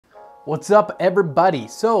What's up, everybody?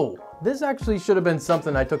 So this actually should have been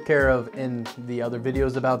something I took care of in the other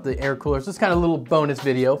videos about the air coolers. This kind of little bonus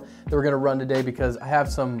video that we're gonna run today because I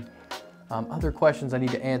have some other questions I need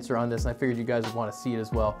to answer on this, and I figured you guys would want to see it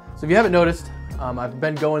as well. So if you haven't noticed, I've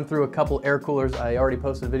been going through a couple air coolers. I already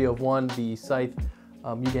posted a video of one, the Scythe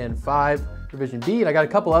UGAN 5 Revision B, and I got a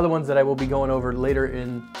couple other ones that I will be going over later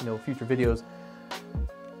in future videos.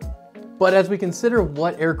 But as we consider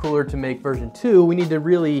what air cooler to make version 2, we need to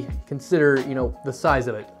really consider, the size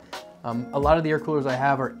of it. A lot of the air coolers I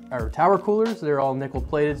have are tower coolers. They're all nickel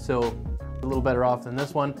plated, so a little better off than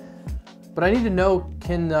this one. But I need to know,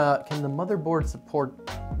 can the motherboard support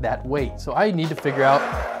that weight? So I need to figure out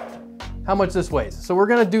how much this weighs. So we're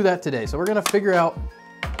gonna do that today. So we're gonna figure out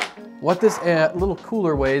what this little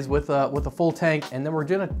cooler weighs with a full tank, and then we're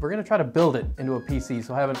gonna try to build it into a PC.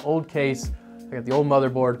 So I have an old case. I got the old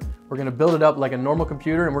motherboard. We're gonna build it up like a normal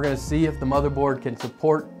computer, and we're gonna see if the motherboard can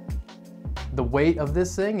support the weight of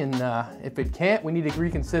this thing. And if it can't, we need to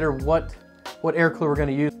reconsider what air cooler we're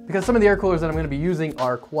gonna use, because some of the air coolers that I'm gonna be using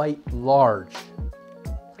are quite large.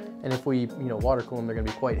 And if we, water cool them, they're gonna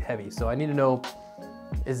be quite heavy. So I need to know,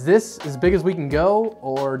 is this as big as we can go,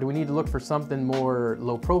 or do we need to look for something more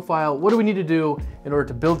low profile? What do we need to do in order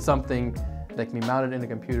to build something that can be mounted in a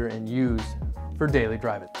computer and used for daily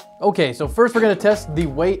driving? Okay, so first we're gonna test the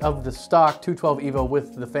weight of the stock 212 Evo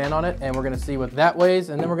with the fan on it, and we're gonna see what that weighs,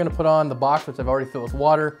 and then we're gonna put on the box, which I've already filled with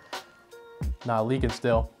water. Not leaking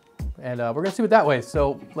still. And we're gonna see what that weighs.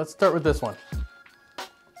 So let's start with this one.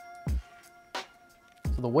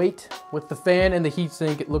 So the weight with the fan and the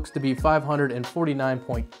heatsink, it looks to be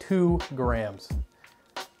 549.2 grams.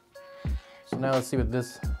 So now let's see what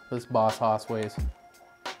this Boss Hoss weighs.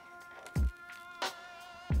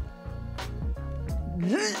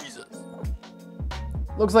 Jesus!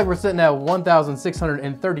 Looks like we're sitting at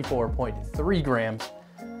 1,634.3 grams.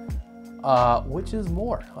 Which is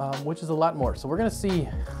more, which is a lot more. So we're gonna see,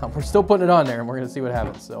 we're still putting it on there and we're gonna see what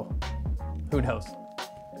happens. So who knows?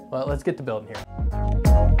 Well, let's get to building here.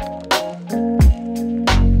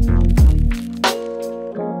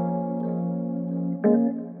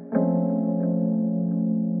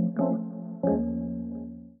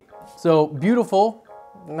 So beautiful,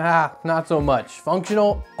 not so much.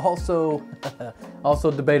 Functional, also,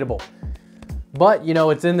 also debatable. But,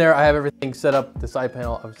 it's in there. I have everything set up. The side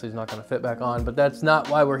panel obviously is not going to fit back on, but that's not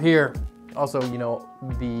why we're here. Also,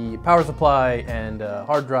 the power supply and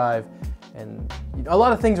hard drive and a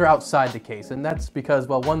lot of things are outside the case. And that's because,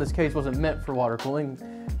 well, one, this case wasn't meant for water cooling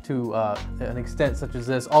to an extent such as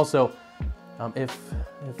this. Also, if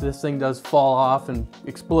this thing does fall off and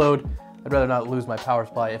explode, I'd rather not lose my power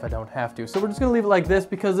supply if I don't have to. So we're just going to leave it like this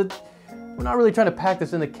because we're not really trying to pack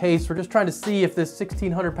this in the case. We're just trying to see if this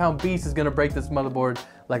 1,600-pound beast is gonna break this motherboard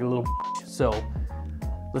like a little bitch. So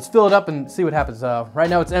let's fill it up and see what happens.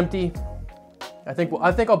 Right now it's empty. I think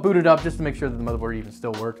I'll boot it up just to make sure that the motherboard even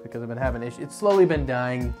still works, because I've been having issues. It's slowly been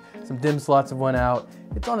dying. Some DIMM slots have went out.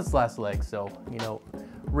 It's on its last leg, so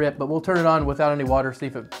rip. But we'll turn it on without any water, see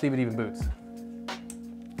if it even boots.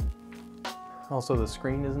 Also, the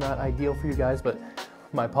screen is not ideal for you guys, but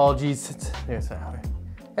my apologies. Hey,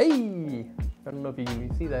 I don't know if you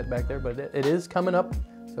can see that back there, but it is coming up.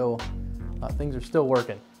 So things are still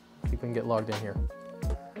working. See if we can get logged in here.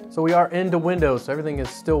 So we are into Windows, so everything is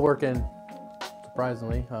still working,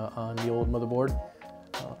 surprisingly, on the old motherboard.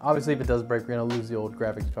 Obviously, if it does break, we're gonna lose the old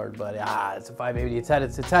graphics card, but it's a 580. It's had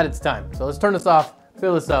its time. So let's turn this off,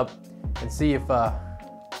 fill this up, and see if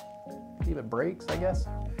it breaks, I guess.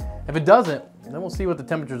 If it doesn't, then we'll see what the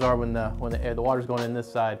temperatures are when the water's going in this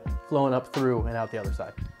side, flowing up through and out the other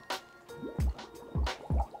side.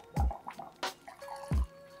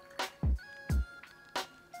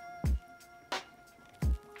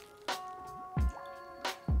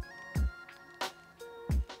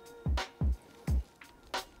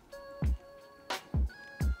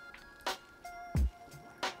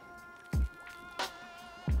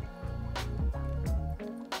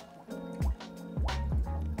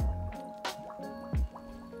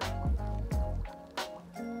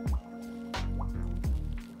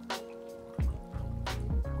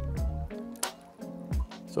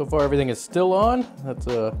 So far everything is still on. That's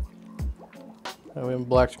we haven't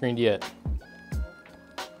black screened yet.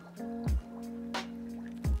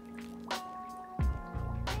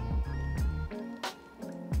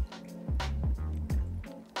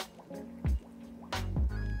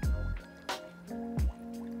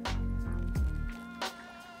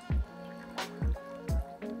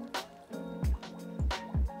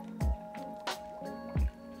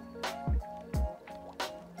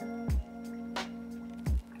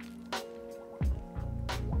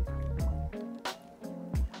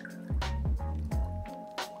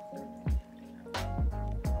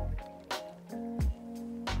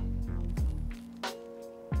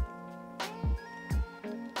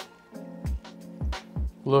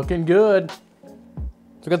 Looking good.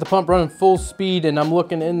 So I got the pump running full speed and I'm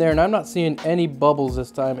looking in there and I'm not seeing any bubbles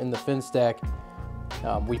this time in the fin stack.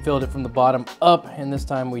 We filled it from the bottom up and this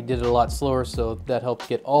time we did it a lot slower, so that helped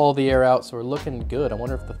get all the air out, so we're looking good. I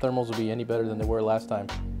wonder if the thermals will be any better than they were last time.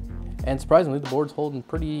 And surprisingly, the board's holding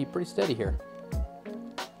pretty steady here.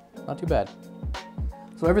 Not too bad.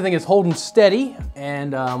 So everything is holding steady,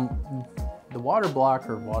 and the water block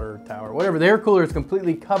or water tower, whatever, the air cooler is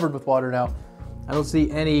completely covered with water now. I don't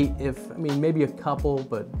see any, maybe a couple,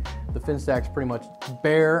 but the fin stack's pretty much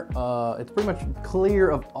bare. It's pretty much clear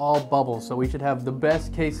of all bubbles, so we should have the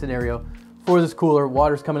best case scenario for this cooler.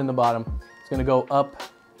 Water's coming in the bottom. It's gonna go up,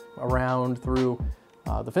 around, through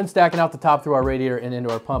the fin stack and out the top through our radiator and into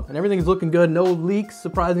our pump. And everything's looking good, no leaks,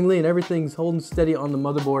 surprisingly, and everything's holding steady on the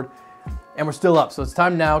motherboard. And we're still up, so it's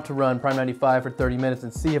time now to run Prime 95 for 30 minutes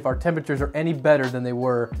and see if our temperatures are any better than they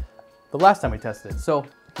were the last time we tested it. So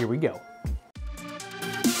here we go.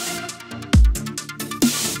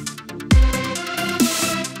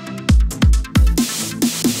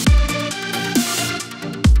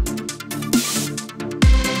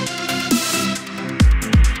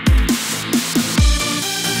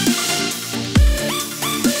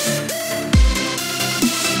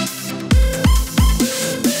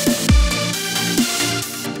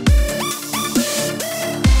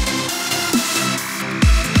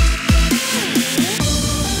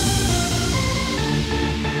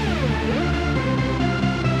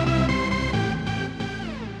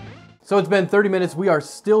 So it's been 30 minutes, we are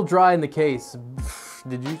still dry in the case.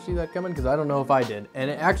 Did you see that coming? Because I don't know if I did.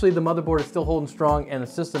 And actually the motherboard is still holding strong and the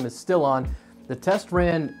system is still on. The test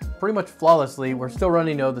ran pretty much flawlessly. We're still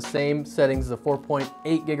running the same settings, the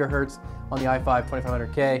 4.8 gigahertz on the i5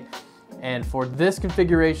 2500K. And for this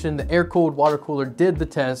configuration, the air-cooled water cooler did the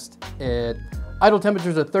test at idle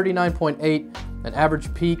temperatures of 39.8, an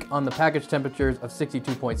average peak on the package temperatures of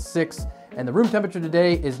 62.6. And the room temperature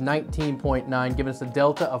today is 19.9, giving us a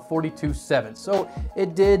delta of 42.7. So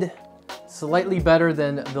it did slightly better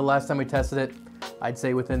than the last time we tested it. I'd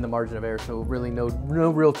say within the margin of error, so really no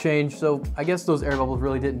real change. So I guess those air bubbles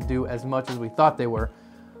really didn't do as much as we thought they were.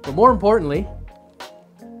 But more importantly,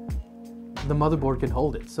 the motherboard can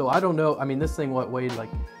hold it. So I don't know, this thing weighed like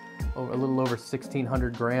a little over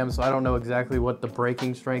 1,600 grams, so I don't know exactly what the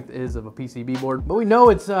breaking strength is of a PCB board, but we know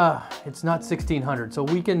it's not 1,600, so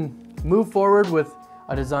we can move forward with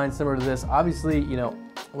a design similar to this. Obviously,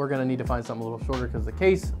 we're gonna need to find something a little shorter because the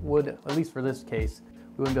case would, at least for this case,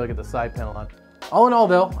 we wouldn't be able to get the side panel on. All in all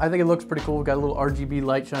though, I think it looks pretty cool. We've got a little RGB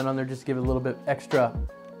light shine on there just to give it a little bit extra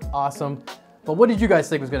awesome. But what did you guys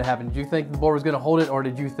think was gonna happen? Did you think the board was gonna hold it, or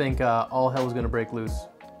did you think all hell was gonna break loose?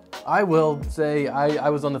 I will say I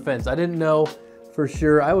was on the fence. I didn't know for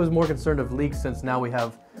sure. I was more concerned of leaks since now we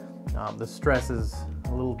have the stress is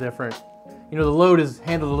a little different. The load is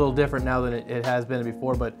handled a little different now than it has been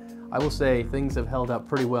before, but I will say things have held up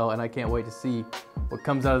pretty well and I can't wait to see what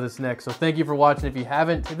comes out of this next. So thank you for watching. If you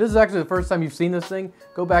haven't, if this is actually the first time you've seen this thing,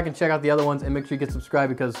 go back and check out the other ones and make sure you get subscribed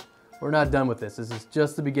because we're not done with this. This is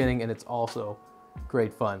just the beginning and it's also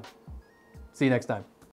great fun. See you next time.